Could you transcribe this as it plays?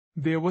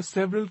there were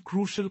several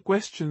crucial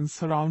questions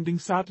surrounding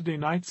Saturday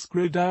night's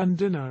Gridiron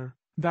dinner,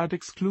 that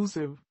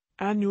exclusive,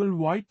 annual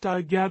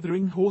white-tie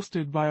gathering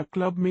hosted by a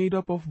club made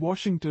up of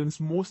Washington's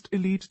most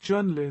elite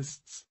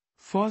journalists.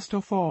 First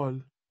of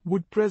all,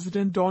 would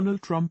President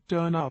Donald Trump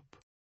turn up?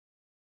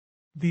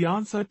 The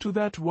answer to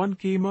that one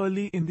came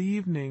early in the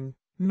evening.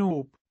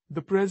 Nope,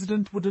 the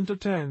president wouldn't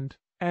attend,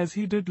 as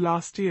he did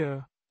last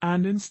year,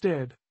 and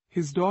instead,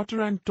 his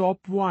daughter and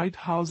top White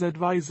House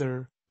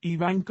advisor,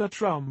 Ivanka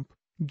Trump,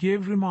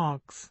 gave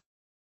remarks.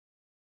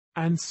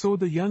 And so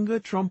the younger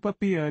Trump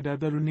appeared at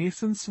the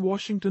Renaissance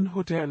Washington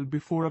Hotel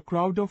before a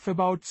crowd of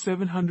about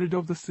 700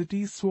 of the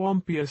city's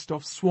swampiest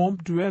of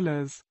swamp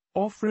dwellers,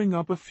 offering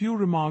up a few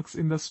remarks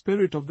in the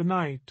spirit of the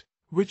night,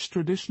 which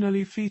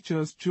traditionally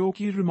features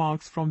jokey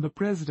remarks from the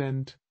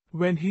president,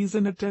 when he's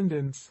in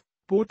attendance.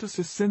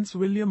 POTUS since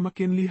William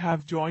McKinley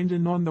have joined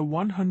in on the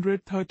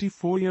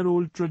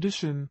 134-year-old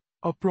tradition,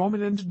 a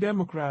prominent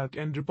Democrat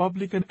and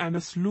Republican, and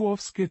a slew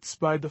of skits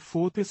by the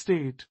Fourth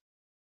Estate.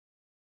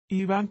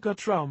 Ivanka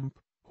Trump,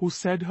 who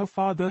said her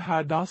father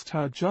had asked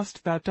her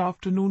just that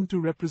afternoon to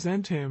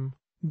represent him,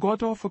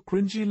 got off a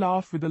cringy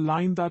laugh with a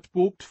line that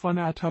poked fun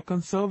at her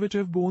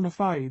conservative bona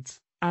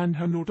fides, and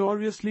her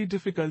notoriously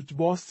difficult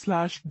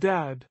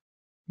boss/dad.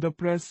 The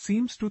press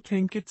seems to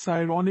think it's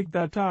ironic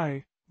that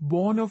I,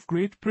 born of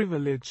great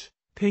privilege,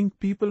 think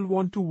people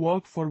want to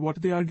work for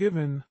what they are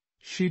given,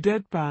 she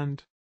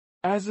deadpanned.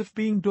 As if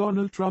being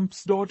Donald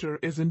Trump's daughter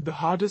isn't the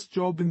hardest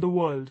job in the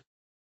world.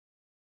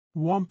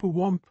 Womp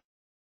womp.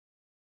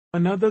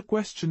 Another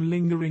question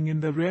lingering in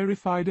the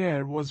rarefied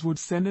air was, would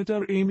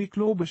Senator Amy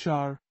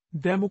Klobuchar,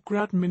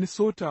 Democrat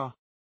Minnesota,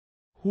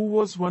 who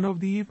was one of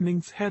the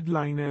evening's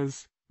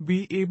headliners,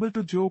 be able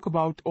to joke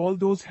about all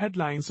those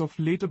headlines of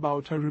late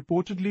about her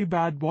reportedly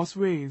bad boss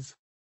ways?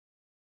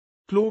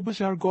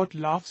 Klobuchar got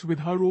laughs with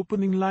her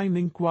opening line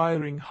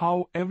inquiring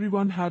how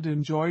everyone had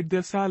enjoyed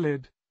their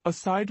salad, a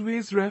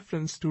sideways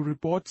reference to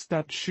reports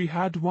that she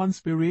had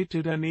once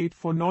berated an aide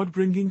for not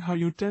bringing her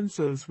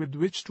utensils with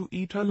which to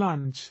eat her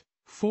lunch,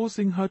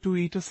 forcing her to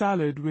eat a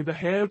salad with a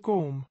hair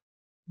comb.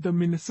 The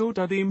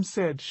Minnesota dame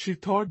said she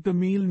thought the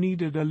meal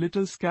needed a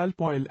little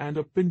scalp oil and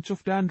a pinch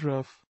of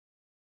dandruff.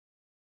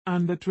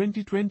 And the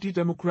 2020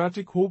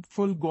 Democratic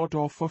hopeful got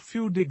off a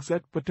few digs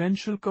at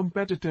potential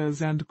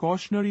competitors and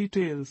cautionary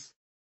tales.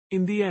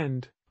 In the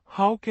end,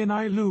 how can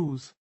I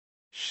lose?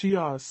 She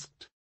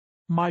asked.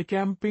 My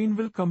campaign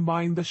will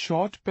combine the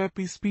short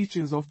peppy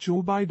speeches of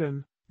Joe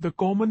Biden, the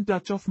common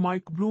touch of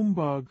Mike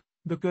Bloomberg,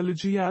 the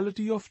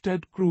collegiality of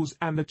Ted Cruz,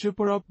 and the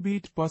chipper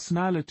upbeat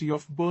personality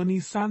of Bernie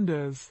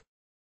Sanders.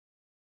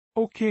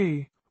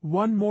 Okay,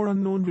 one more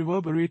unknown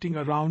reverberating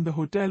around the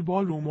hotel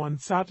ballroom on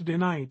Saturday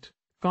night.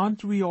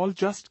 Can't we all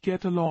just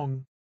get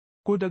along?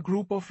 Could a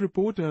group of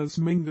reporters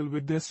mingle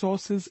with their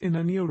sources in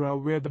an era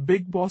where the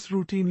big boss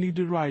routinely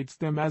derides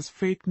them as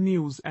fake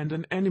news and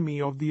an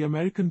enemy of the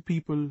American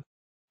people?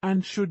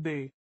 And should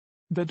they?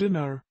 The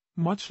dinner,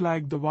 much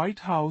like the White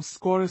House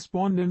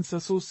Correspondents'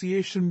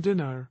 Association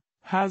dinner,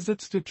 has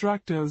its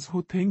detractors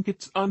who think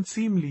it's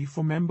unseemly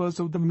for members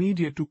of the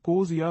media to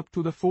cozy up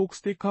to the folks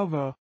they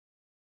cover.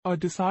 A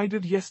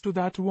decided yes to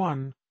that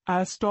one,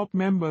 as top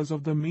members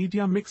of the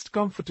media mixed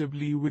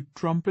comfortably with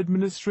Trump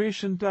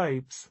administration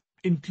types,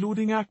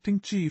 including Acting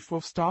Chief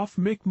of Staff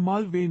Mick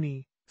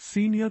Mulvaney,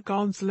 Senior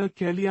Counselor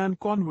Kellyanne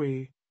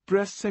Conway,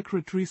 Press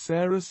Secretary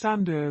Sarah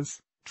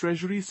Sanders,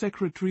 Treasury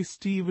Secretary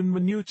Steven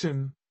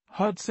Mnuchin,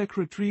 HUD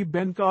Secretary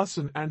Ben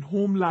Carson, and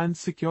Homeland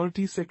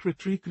Security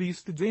Secretary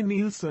Kristine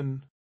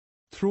Nielsen.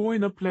 Throw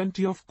in a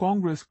plenty of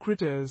Congress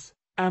critters,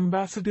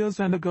 ambassadors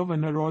and a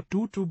governor or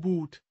two to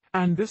boot,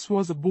 and this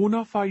was a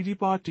bona fide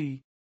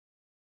party.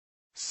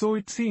 So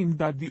it seemed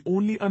that the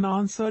only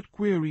unanswered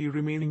query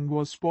remaining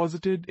was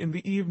posited in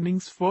the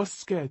evening's first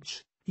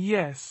sketch.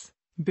 Yes,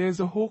 there's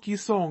a hokey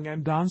song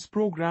and dance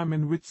program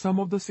in which some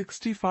of the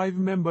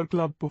 65-member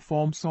club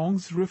perform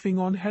songs riffing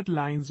on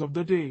headlines of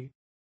the day.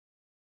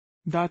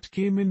 That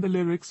came in the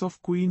lyrics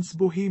of Queen's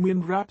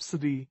Bohemian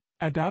Rhapsody,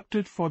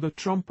 adapted for the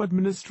Trump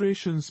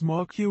administration's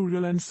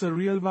mercurial and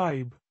surreal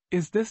vibe.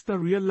 Is this the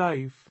real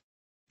life?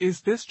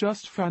 Is this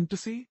just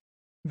fantasy?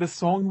 The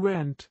song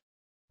went.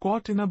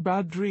 Caught in a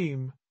bad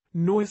dream,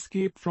 no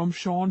escape from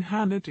Sean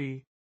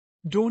Hannity.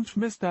 Don't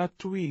miss that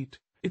tweet,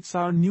 it's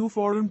our new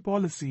foreign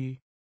policy.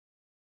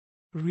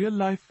 Real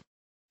life?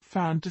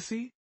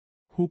 Fantasy?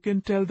 Who can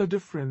tell the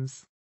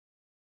difference?